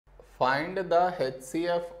Find the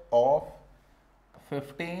HCF of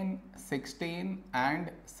 15, 16 and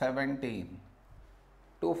 17.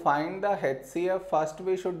 To find the HCF, first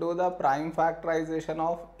we should do the prime factorization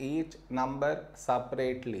of each number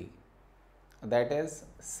separately. That is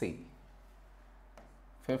C.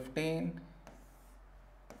 15,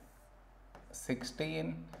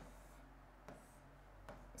 16,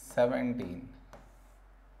 17.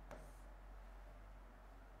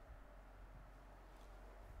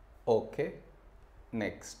 Okay,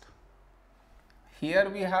 next. Here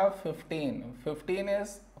we have 15. 15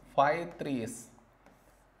 is 5 threes.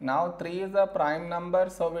 Now 3 is a prime number,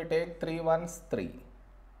 so we take 3 ones 3.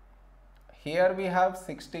 Here we have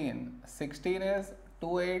 16. 16 is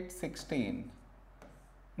 2 8 16.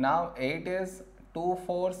 Now 8 is 2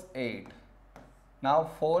 fours 8. Now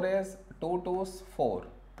 4 is 2 twos 4.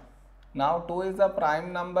 Now 2 is a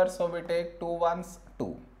prime number, so we take 2 ones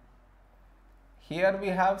 2. Here we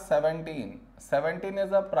have 17. 17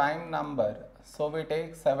 is a prime number, so we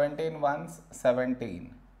take 17 ones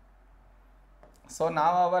 17. So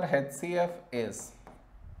now our HCF is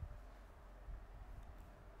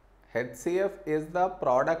the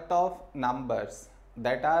product of numbers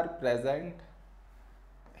that are present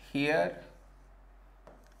here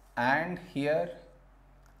and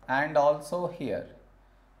also here.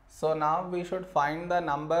 So now we should find the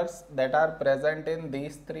numbers that are present in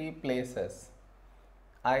these three places.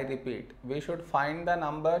 I repeat, we should find the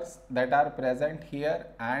numbers that are present here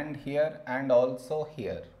and also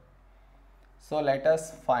here. So let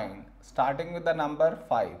us find, starting with the number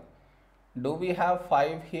 5. Do we have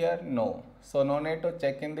 5 here? No. So no need to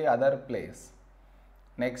check in the other place.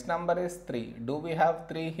 Next number is 3. Do we have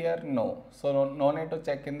 3 here? No. So no need to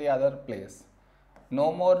check in the other place.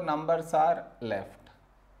 No more numbers are left.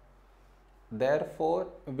 Therefore,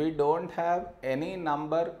 we don't have any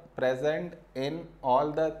number present in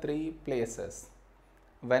all the three places.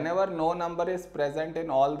 Whenever no number is present in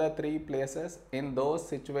all the three places, in those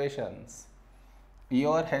situations,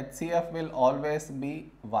 your HCF will always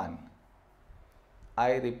be 1.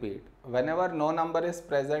 I repeat, whenever no number is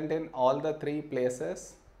present in all the three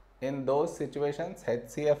places, in those situations,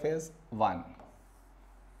 HCF is 1.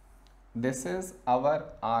 This is our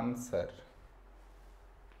answer.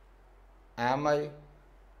 Am I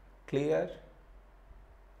clear?